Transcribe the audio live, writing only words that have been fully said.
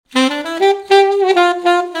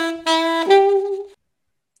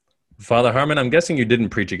Father Harmon, I'm guessing you didn't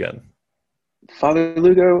preach again. Father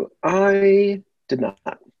Lugo, I did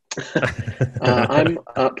not. I'm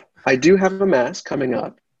up. I do have a mass coming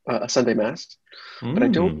up, a Sunday mass, but I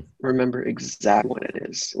don't Mm. remember exactly what it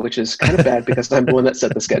is, which is kind of bad because I'm the one that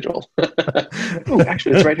set the schedule. Oh,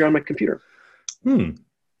 actually, it's right here on my computer. Hmm.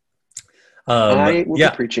 I will be Yeah.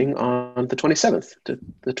 preaching on the 27th to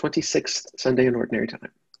the 26th Sunday in Ordinary Time.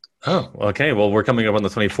 Oh, okay. Well, we're coming up on the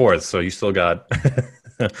 24th, so you still got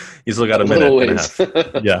A a little minute and a ways.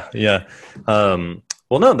 half. Yeah, yeah.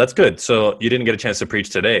 Well, no, that's good. So you didn't get a chance to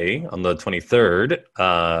preach today on the 23rd,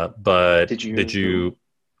 but Did did you? you?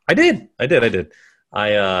 I did.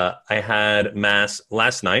 I had mass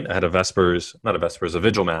last night. I had a Vespers, not a Vespers, a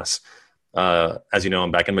Vigil mass. As you know,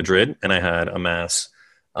 I'm back in Madrid, and I had a mass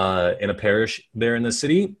in a parish there in the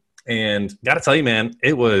city. And got to tell you, man,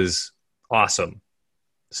 it was awesome.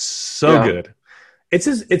 So Yeah. good.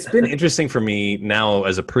 It's been interesting for me now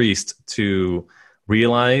as a priest to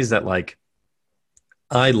realize that like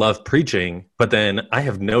I love preaching, but then I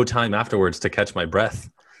have no time afterwards to catch my breath.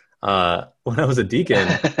 When I was a deacon,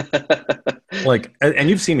 like, and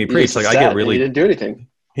you've seen me You preach, like just I get sat and you really, didn't do anything.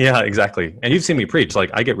 yeah, exactly. And you've seen me preach,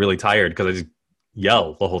 like I get really tired because I just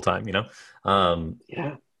yell the whole time, you know? Um,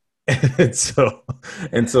 Yeah. and so,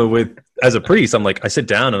 and so with, as a priest, I'm like, I sit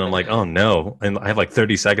down and I'm like, oh no. And I have like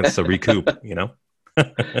 30 seconds to recoup, you know? Yeah.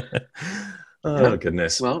 Oh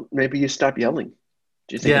goodness. Well, maybe you stop yelling.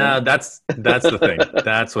 Did you think of Yeah, that? that's the thing.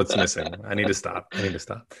 That's what's missing. I need to stop. I need to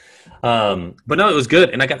stop. But no, it was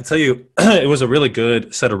good, and I got to tell you, it was a really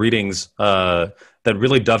good set of readings that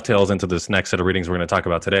really dovetails into this next set of readings we're going to talk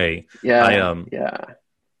about today. I Yeah. Yeah.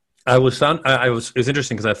 I was found I was it was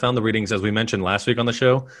interesting because I found the readings as we mentioned last week on the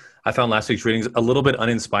show. I found last week's readings a little bit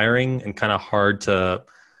uninspiring and kind of hard to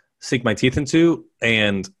sink my teeth into,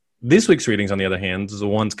 and this week's readings, on the other hand, the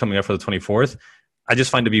ones coming up for the 24th, I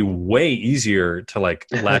just find to be way easier to like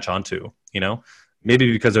latch onto, you know?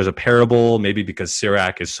 Maybe because there's a parable, maybe because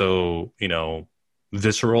Sirach is so,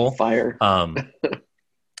 visceral. Fire. Um,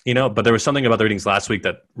 but there was something about the readings last week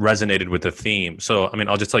that resonated with the theme. So, I mean,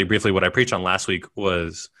 I'll just tell you briefly what I preached on last week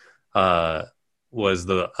uh, was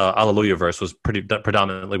the Alleluia verse was pretty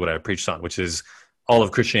predominantly what I preached on, which is all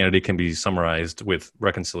of Christianity can be summarized with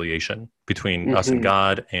reconciliation between us and Hmm.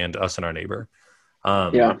 God and us and our neighbor.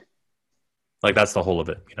 Um, Yeah. like that's the whole of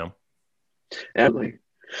it, Absolutely.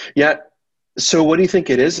 Yeah. So, what do you think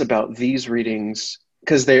it is about these readings?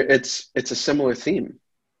 Because it's a similar theme.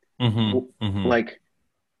 Mm-hmm. Like,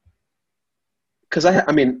 because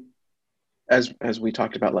I mean, as we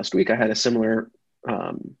talked about last week, I had a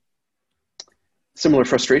um, similar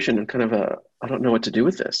frustration and kind of a I don't know what to do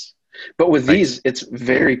with this. But with Right. these, it's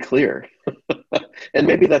very clear, and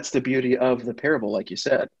maybe that's the beauty of the parable, like you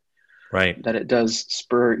said, Right. that it does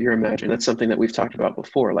spur your imagination. That's something that we've talked about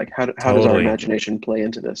before. Like, how does our Totally. imagination play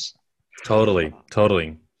into this? Totally.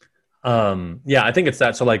 Yeah, I think it's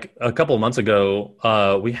that. So like a couple of months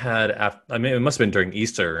ago, we had, I mean, it must have been during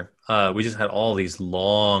Easter. We just had all these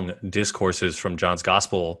long discourses from John's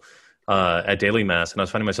gospel, at daily mass. And I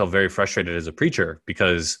was finding myself very frustrated as a preacher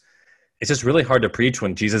because it's just really hard to preach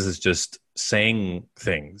when Jesus is just saying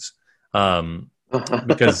things.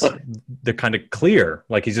 Because they're kind of clear,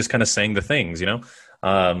 like he's just kind of saying the things.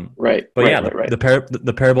 Um, Right, but right, yeah, right, right.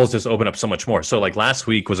 the parables just open up so much more. So like last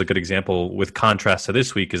week was a good example with contrast to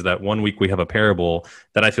this week is that one week we have a parable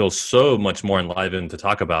that I feel so much more enlivened to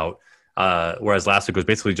talk about. Whereas last week was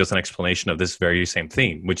basically just an explanation of this very same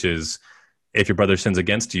theme, which is if your brother sins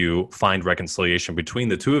against you, find reconciliation between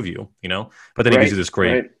the two of you. But then he gives you Right, this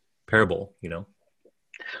great right. parable.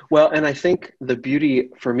 Well, and I think the beauty,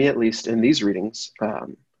 for me at least, in these readings,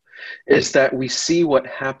 is that we see what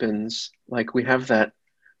happens. Like we have that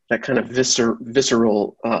kind of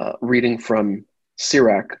visceral reading from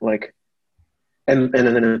Sirach, like, and then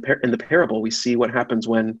in the parable, we see what happens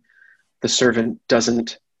when the servant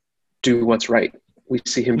doesn't do what's right. We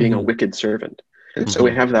see him being a Hmm. wicked servant, and so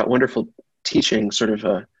we Hmm. have that wonderful teaching, sort of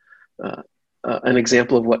uh, an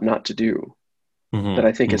example of what not to do. That Hmm.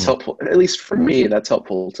 I think is Hmm. helpful. At least for me, that's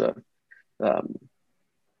helpful um,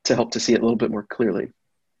 to help to see it a little bit more clearly.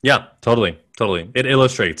 Yeah, totally. It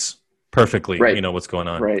illustrates perfectly, Right, what's going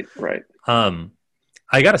on. right, right. Um,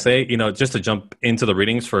 I gotta say, just to jump into the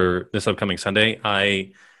readings for this upcoming Sunday,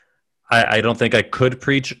 I don't think I could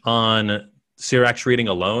preach on Sirach's reading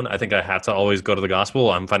alone. I think I have to always go to the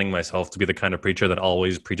gospel. I'm finding myself to be the kind of preacher that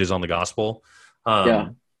always preaches on the gospel. Yeah,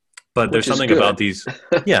 Um, but there's which is something about good. these,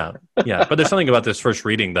 yeah, yeah. But there's something about this first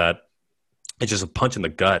reading that it's just a punch in the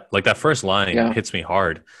gut. Like that first line Yeah, hits me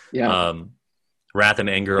hard. yeah, Um, Wrath and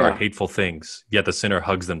anger are yeah. hateful things, yet the sinner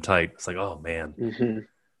hugs them tight. It's like, oh man, Hmm.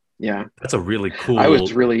 Yeah. that's a really I was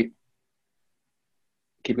cool. really,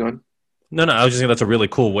 keep going. No, no, I was just saying that's a really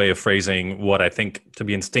cool way of phrasing what I think to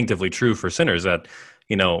be instinctively true for sinners, that,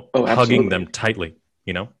 Oh, hugging them absolutely. tightly,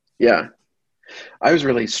 Yeah. I was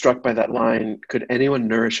really struck by that line. Could anyone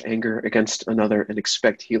nourish anger against another and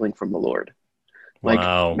expect healing from the Lord? Like,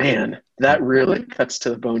 Wow. man, that really cuts to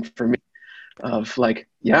the bone for me of like,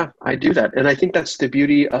 yeah, I do that. And I think that's the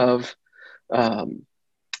beauty um,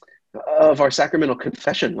 of our sacramental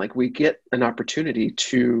confession. Like we get an opportunity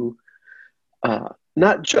to uh,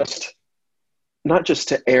 not just not just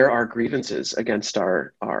to air our grievances against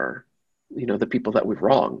our the people that we've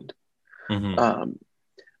wronged, Hmm. um,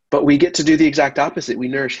 but we get to do the exact opposite. We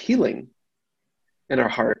nourish healing in our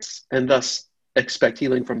hearts and thus expect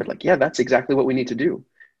healing from it. Like, yeah, that's exactly what we need to do.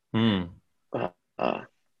 Mm. Uh, uh,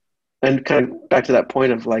 and kind of back to that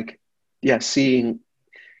point of like, yeah, seeing,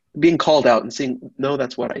 being called out and seeing, no,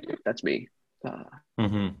 that's what I do. That's me. Uh,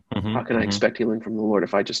 Hmm. Hmm. how can I Hmm. expect healing from the Lord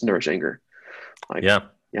if I just nourish anger? Like, Yeah.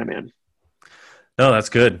 yeah, man. No, that's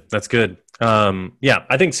good. That's good. Yeah,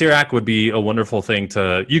 I think Sirach would be a wonderful thing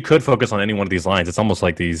to. You could focus on any one of these lines. It's almost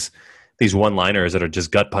like these one-liners that are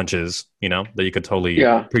just gut punches, that you could totally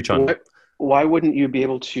Yeah. preach on. Why wouldn't you be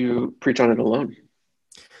able to preach on it alone?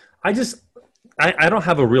 I just, I don't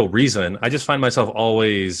have a real reason. I just find myself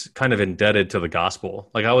always kind of indebted to the gospel.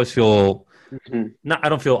 Like I always feel Mhm. not. I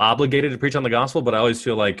don't feel obligated to preach on the gospel, but I always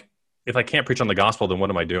feel like if I can't preach on the gospel, then what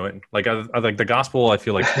am I doing? Like I like the gospel. I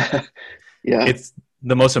feel like Yeah. it's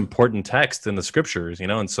the most important text in the scriptures,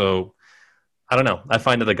 and so I don't know. I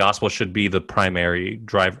find that the gospel should be the primary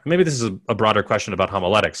driver. Maybe this is a broader question about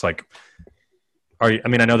homiletics. Like, I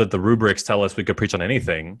mean, I know that the rubrics tell us we could preach on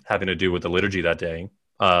anything having to do with the liturgy that day.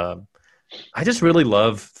 Uh, I just really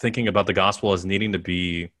love thinking about the gospel as needing to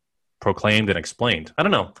be proclaimed and explained. I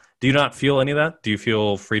don't know. Do you not feel any of that? Do you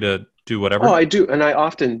feel free to do Oh, whatever? I do. And I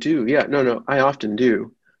often do. Yeah. No, no, I often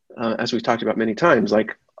do. As we've talked about many times,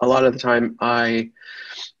 like a lot of the time uh,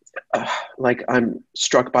 I'm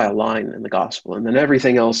struck by a line in the gospel and then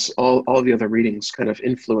everything else, all the other readings kind of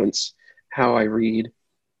influence how I read,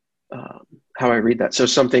 um, how I read that. So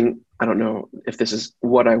something, I don't know if this is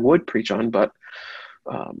what I would preach on, but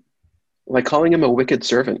um, like calling him a wicked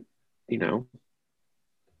servant, you know,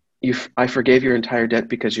 I forgave your entire debt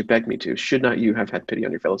because you begged me to. Should not you have had pity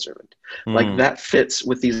on your fellow servant? Like Mm, that fits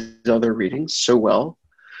with these other readings so well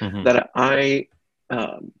hmm. that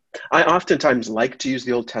um, I oftentimes like to use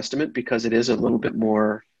the Old Testament because it is a little bit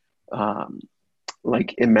more um,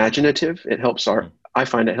 like imaginative. I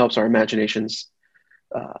find it helps our imaginations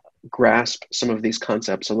uh, grasp some of these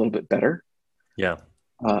concepts a little bit better Yeah.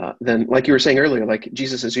 than, like you were saying earlier, like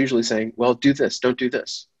Jesus is usually saying, well, do this, don't do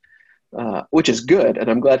this, which is good. And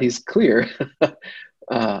I'm glad he's clear.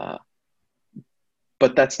 uh,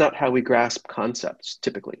 but that's not how we grasp concepts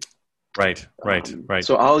typically. Right. Right. Right.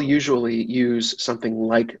 So I'll usually use something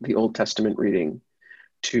like the Old Testament reading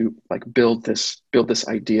to like build this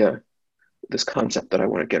idea, this concept that I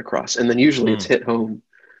want to get across, and then usually it's Mm. hit home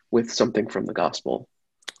with something from the gospel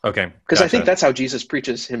Okay. because I think Gotcha. that's how Jesus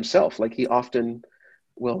preaches himself. Like he often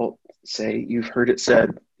will say, "You've heard it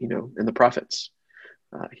said, in the prophets.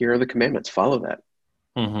 Here are the commandments. Follow that."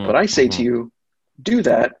 Hmm. But I say to Hmm. you, do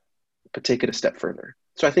that, but take it a step further.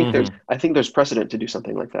 So Hmm. I think there's precedent to do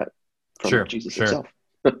something like that from Sure. Jesus Sure. himself.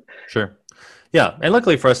 Sure. Yeah, and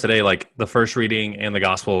luckily for us today, like the first reading and the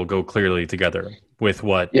gospel go clearly together with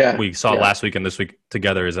what Yeah, we saw yeah, last week and this week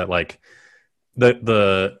together. Is that like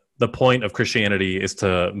the point of Christianity is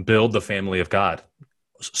to build the family of God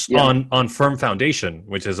yeah. on firm foundation,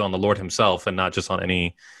 which is on the Lord Himself, and not just on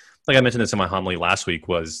any. Like I mentioned this in my homily last week,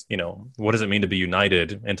 was what does it mean to be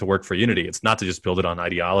united and to work for unity? It's not to just build it on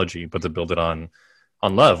ideology, but to build it on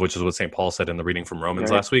love, which is what St. Paul said in the reading from Romans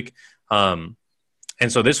Right. last week.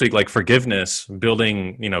 And so this week, like forgiveness,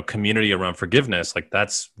 building, community around forgiveness, like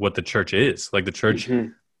that's what the church is. Like the church Hmm.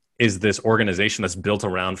 is this organization that's built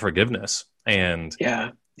around forgiveness. And,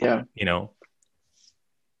 Yeah, yeah. you know,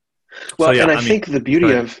 so Well, yeah, and I mean, go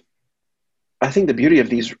ahead. I think the beauty of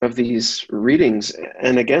these readings,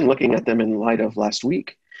 and again looking at them in light of last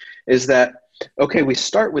week, is that okay? We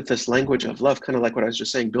start with this language of love, kind of like what I was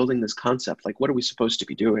just saying, building this concept. Like, what are we supposed to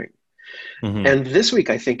be doing? Mm-hmm. And this week,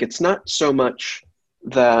 I think it's not so much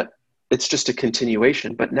that it's just a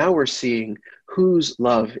continuation, but now we're seeing whose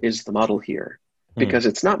love is the model here, Mm. because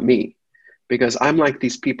it's not me, because I'm like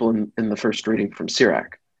these people in the first reading from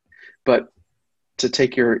Sirach. But to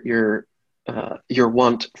take your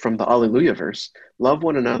want from the Alleluia verse, love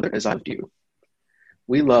one another as I do.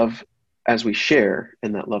 We love as we share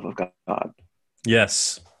in that love of God,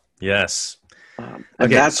 Yes. Yes. and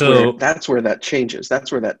Okay. So, that's where that changes.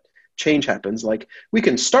 That's where that change happens. Like we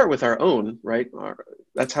can start with our own, right?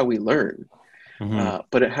 That's how we learn. Hmm.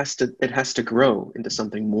 But it has to grow into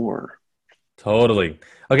something more. Totally.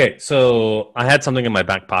 Okay, so I had something in my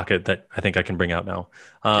back pocket that I think I can bring out now.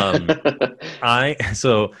 Um, I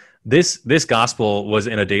so this gospel was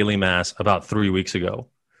in a daily mass about 3 weeks ago.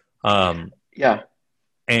 Um, Yeah.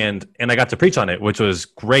 and I got to preach on it, which was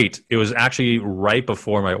great. It was actually right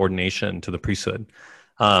before my ordination to the priesthood,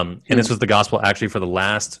 and this Hmm. was the gospel actually for the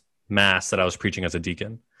last mass that I was preaching as a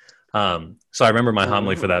deacon. So I remember my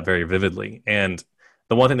homily for Oh, that very vividly. And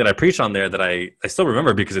the one thing that I preached on there that I still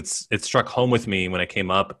remember because it struck home with me when it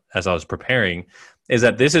came up as I was preparing is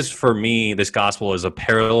that this is for me, this gospel is a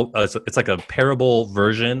parallel, it's like a parable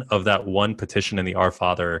version of that one petition in the Our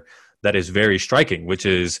Father that is very striking, which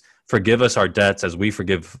is forgive us our debts as we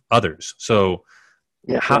forgive others. So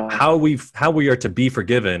yeah. how we are to be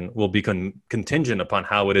forgiven will be contingent upon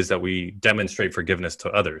how it is that we demonstrate forgiveness to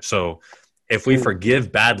others. So if we Hmm.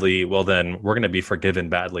 forgive badly, well then we're going to be forgiven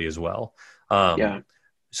badly as well. Um, Yeah.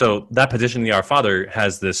 so that petition, the Our Father,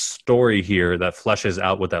 has this story here that fleshes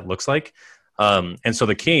out what that looks like. And so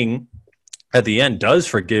the king at the end does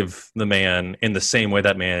forgive the man in the same way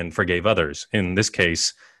that man forgave others. In this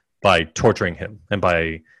case, by torturing him and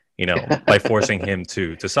by forcing him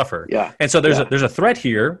to suffer. Yeah. And so Yeah. there's a threat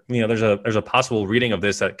here. There's a possible reading of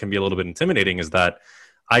this that can be a little bit intimidating. Is that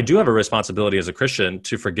I do have a responsibility as a Christian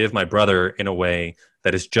to forgive my brother in a way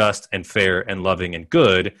that is just and fair and loving and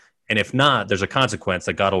good. And if not, there's a consequence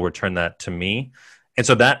that God will return that to me. And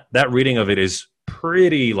so that reading of it is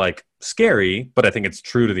pretty like scary, but I think it's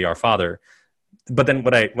true to the Our Father. But then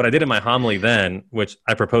what I did in my homily then, which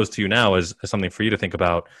I propose to you now as something for you to think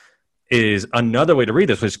about, is another way to read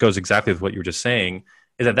this, which goes exactly with what you were just saying,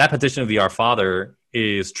 is that petition of the Our Father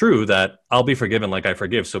is true that I'll be forgiven like I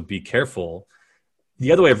forgive, so be careful.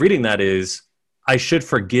 The other way of reading that is I should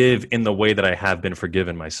forgive in the way that I have been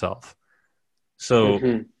forgiven myself. So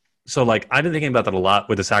Hmm. so like I've been thinking about that a lot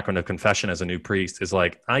with the sacrament of confession as a new priest is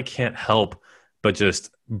like I can't help but just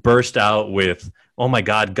burst out with, oh my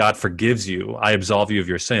God forgives you, I absolve you of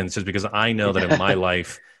your sins, just because I know that in my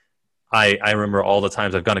life I remember all the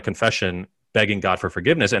times I've gone to confession begging God for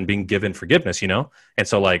forgiveness and being given forgiveness. And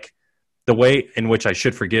so like the way in which I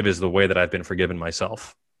should forgive is the way that I've been forgiven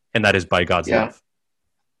myself, and that is by God's Yeah. love.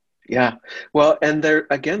 Yeah. Well, and there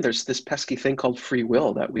again, there's this pesky thing called free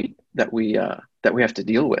will that we have to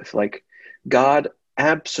deal with. Like, God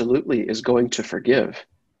absolutely is going to forgive,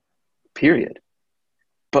 period.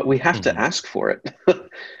 But we have to Hmm. ask for it.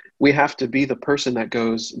 We have to be the person that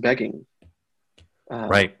goes begging. Uh,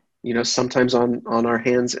 Right. Sometimes on our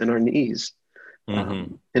hands and our knees.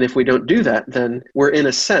 Hmm. And if we don't do that, then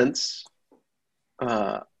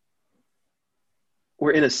uh,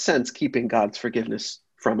 we're in a sense keeping God's forgiveness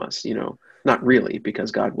from us. Not really,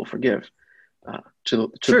 because God will forgive. Sure,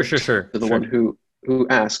 sure, sure, To the one sure. who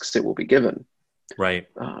asks, it will be given. Right.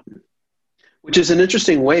 Um, which is an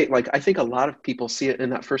interesting way. Like, I think a lot of people see it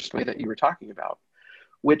in that first way that you were talking about,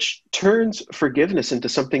 which turns forgiveness into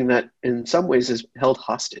something that in some ways is held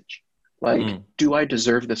hostage. Like, Mm. do I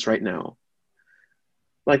deserve this right now?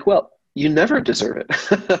 Like, well, you never deserve it.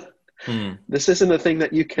 Mm. This isn't a thing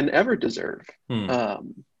that you can ever deserve, Mm.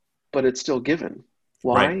 um, but it's still given.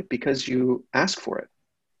 Right. Why? Because you ask for it.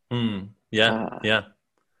 Mm. Yeah. Uh, Yeah.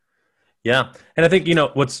 Yeah. And I think,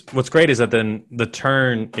 what's great is that then the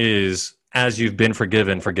turn is as you've been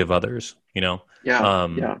forgiven, forgive others. yeah,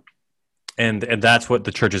 Um, yeah, and that's what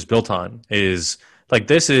the church is built on is like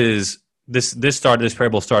this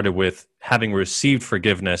parable started with having received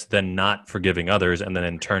forgiveness, then not forgiving others, and then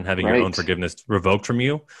in turn having your own right. forgiveness revoked from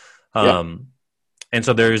you. Yep. Um, and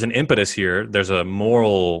so there's an impetus here. There's a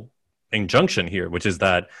moral injunction here, which is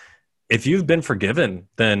that if you've been forgiven,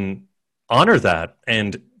 then honor that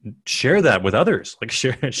and share that with others. Like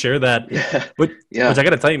share that. Yeah, Which yeah, I got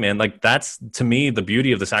to tell you, man, like that's to me the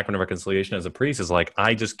beauty of the sacrament of reconciliation as a priest is like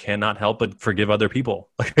I just cannot help but forgive other people.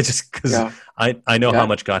 Like I just because yeah, I know how yeah.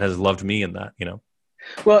 much God has loved me in that.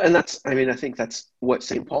 Well, and I mean, I think that's what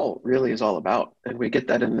St. Paul really is all about. And we get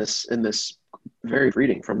that in this very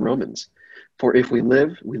reading from Romans. For if we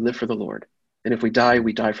live for the Lord. And if we die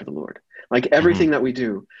for the Lord. Like, Hmm. everything that we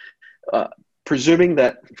do, uh, presuming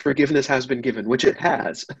that forgiveness has been given, which it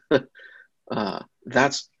has,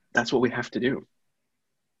 that's what we have to do.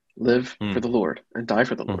 Live for the Lord and die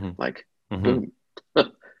for the Lord. Hmm. Like, Hmm. boom.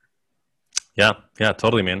 Yeah, yeah,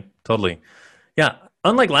 totally, man, totally. Yeah,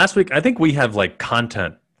 unlike last week, I think we have like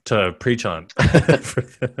content to preach on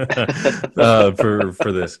for,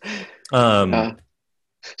 for this. Yeah. Um,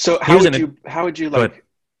 So here's an how would you go ahead.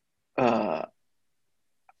 like,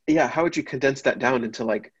 yeah, how would you condense that down into,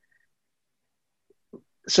 like,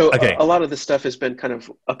 So Okay, a lot of this stuff has been kind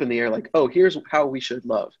of up in the air, like, oh, here's how we should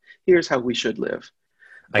love. Here's how we should live.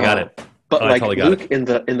 I got it. But Oh, I like totally got Luke it.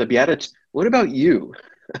 in the Beatitudes, what about you?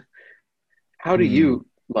 How do Hmm. you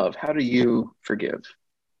love? How do you forgive?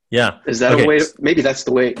 Yeah. Is that a Okay. way? Maybe that's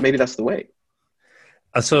the way. Maybe that's the way.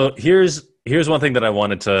 So here's one thing that I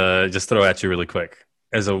wanted to just throw at you really quick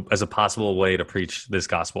as a possible way to preach this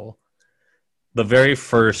gospel. The very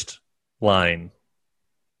first line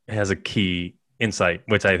has a key insight,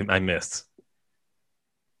 which I missed.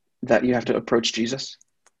 That you have to approach Jesus.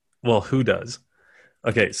 Well, who does?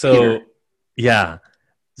 Okay, so Peter. yeah.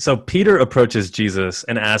 So Peter approaches Jesus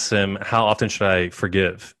and asks him, "How often should I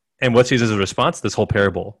forgive?" And what's Jesus' response? This whole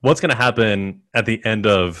parable. What's going to happen at the end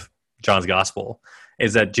of John's gospel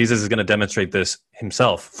is that Jesus is going to demonstrate this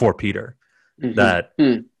himself for Peter. Mm-hmm. That,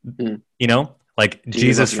 Mm-hmm. like Do you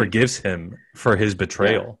Jesus love me? forgives him for his Yeah.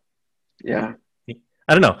 betrayal. Yeah.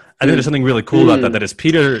 I don't know. I think there's Mm. something really cool about that. Mm. That it's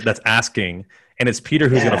Peter that's asking, and it's Peter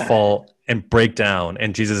who's going to Yeah. fall and break down,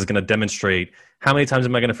 and Jesus is going to demonstrate how many times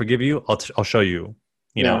am I going to forgive you? I'll show you.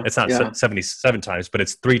 Yeah. It's not Yeah. 77 times, but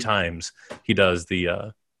it's 3 times he does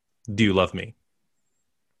the "Do you love me?"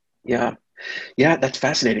 Yeah. Yeah. That's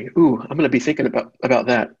fascinating. Ooh, I'm going to be thinking about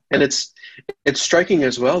that. And it's striking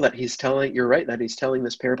as well that he's telling. You're right that he's telling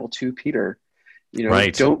this parable to Peter.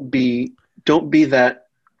 Right. Don't be that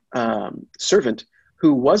servant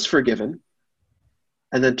who was forgiven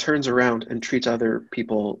and then turns around and treats other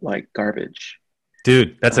people like garbage.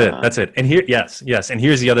 Dude, that's it. Uh, That's it. And here, yes. And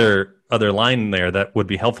here's the other line there that would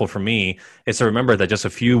be helpful for me is to remember that just a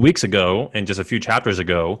few weeks ago and just a few chapters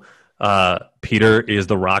ago, Peter is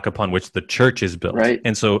the rock upon which the church is built. right.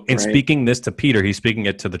 And so, in Right. speaking this to Peter, he's speaking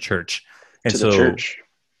it to the church. And To the so, church.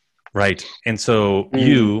 right. And so, Mm.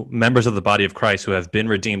 you members of the body of Christ who have been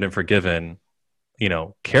redeemed and forgiven,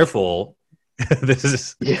 careful.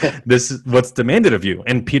 Yeah. This is what's demanded of you.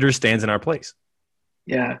 And Peter stands in our place.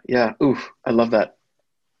 Yeah. Yeah. Oof. I love that.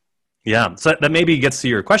 Yeah. So that maybe gets to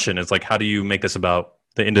your question. It's like, how do you make this about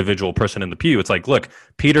the individual person in the pew? It's like, look,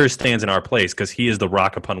 Peter stands in our place because he is the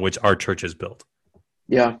rock upon which our church is built.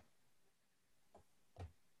 Yeah.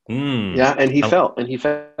 Mm. Yeah. And he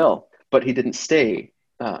fell, but he didn't stay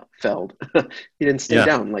felled. He didn't stay Yeah,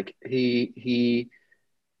 down. Like he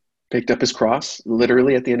picked up his cross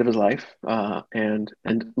literally at the end of his life and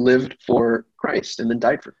lived for Christ and then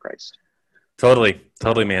died for Christ. totally,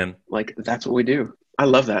 man. Like that's what we do. I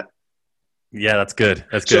love that. Yeah, that's good.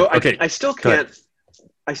 That's So good. Okay, I still go ahead.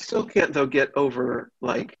 can't though get over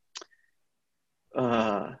like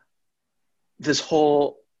uh, this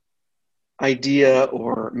whole idea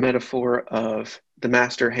or metaphor of the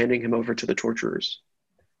master handing him over to the torturers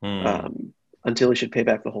Mm. um, until he should pay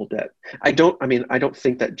back the whole debt. I don't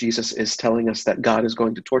think that Jesus is telling us that God is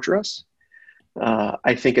going to torture us.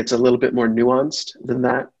 I think it's a little bit more nuanced than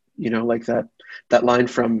that. Like that line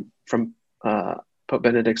from Pope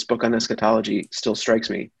Benedict's book on eschatology still strikes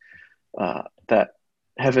me. That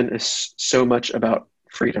heaven is so much about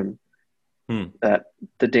freedom Mm. that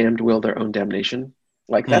the damned will their own damnation.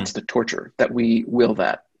 Like Mm. that's the torture that we will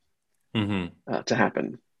that Hmm. to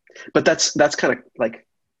happen. But that's kind of like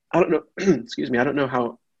I don't know. Excuse me. I don't know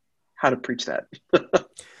how to preach that.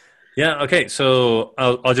 Yeah. Okay. So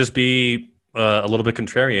I'll just be a little bit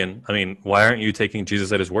contrarian. I mean, why aren't you taking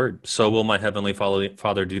Jesus at his word? So will my heavenly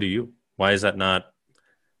Father do to you. Why is that not?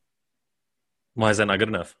 Why is that not good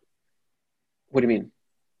enough? What do you mean?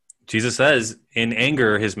 Jesus says, in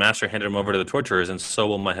anger, his master handed him over to the torturers, and so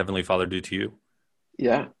will my heavenly Father do to you.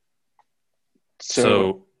 Yeah. So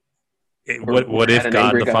So, we're what at if an God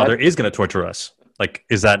angry the Father God. is going to torture us? Like,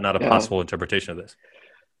 is that not a Yeah. possible interpretation of this?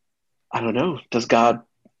 I don't know. Does God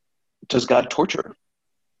torture?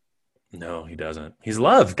 No, he doesn't. He's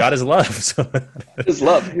love. God is love. So, His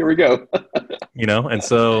love. Here we go. and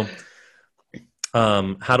so,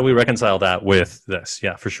 how do we reconcile that with this?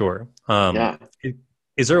 Yeah, for sure. Yeah.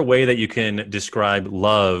 Is there a way that you can describe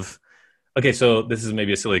love? Okay, so this is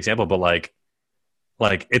maybe a silly example, but like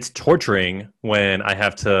it's torturing when I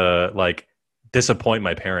have to like disappoint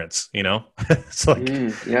my parents, It's like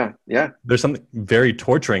Yeah. Yeah. there's something very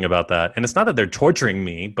torturing about that. And it's not that they're torturing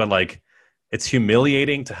me, but like it's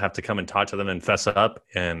humiliating to have to come and talk to them and fess up.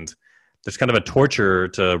 And there's kind of a torture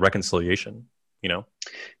to reconciliation.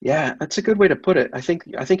 Yeah. That's a good way to put it. I think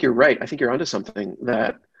you're right. I think you're onto something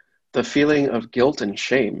that the feeling of guilt and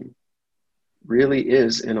shame really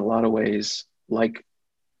is in a lot of ways like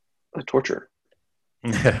a torture.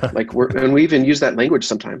 Yeah. Like and we even use that language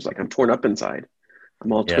sometimes, like I'm torn up inside.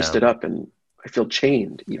 I'm all Yeah. twisted up and I feel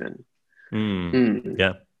chained even. Mm. Mm.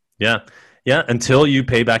 Yeah. Yeah. Yeah, until you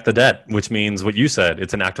pay back the debt, which means what you said,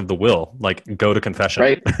 it's an act of the will. Like, go to confession.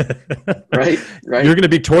 Right, right, You're right. going to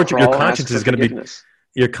be tortured. Your Crawl, ask conscience for is going to be forgiveness.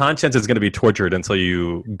 your conscience is going to be tortured until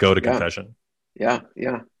you go to Yeah, confession. yeah,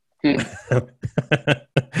 yeah. Hmm.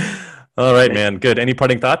 All right, Man. man. Good. Any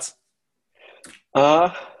parting thoughts? Uh,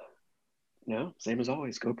 no, same as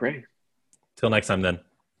always. Go pray. Till next time, then.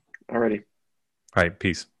 Alrighty. All right.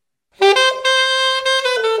 Peace.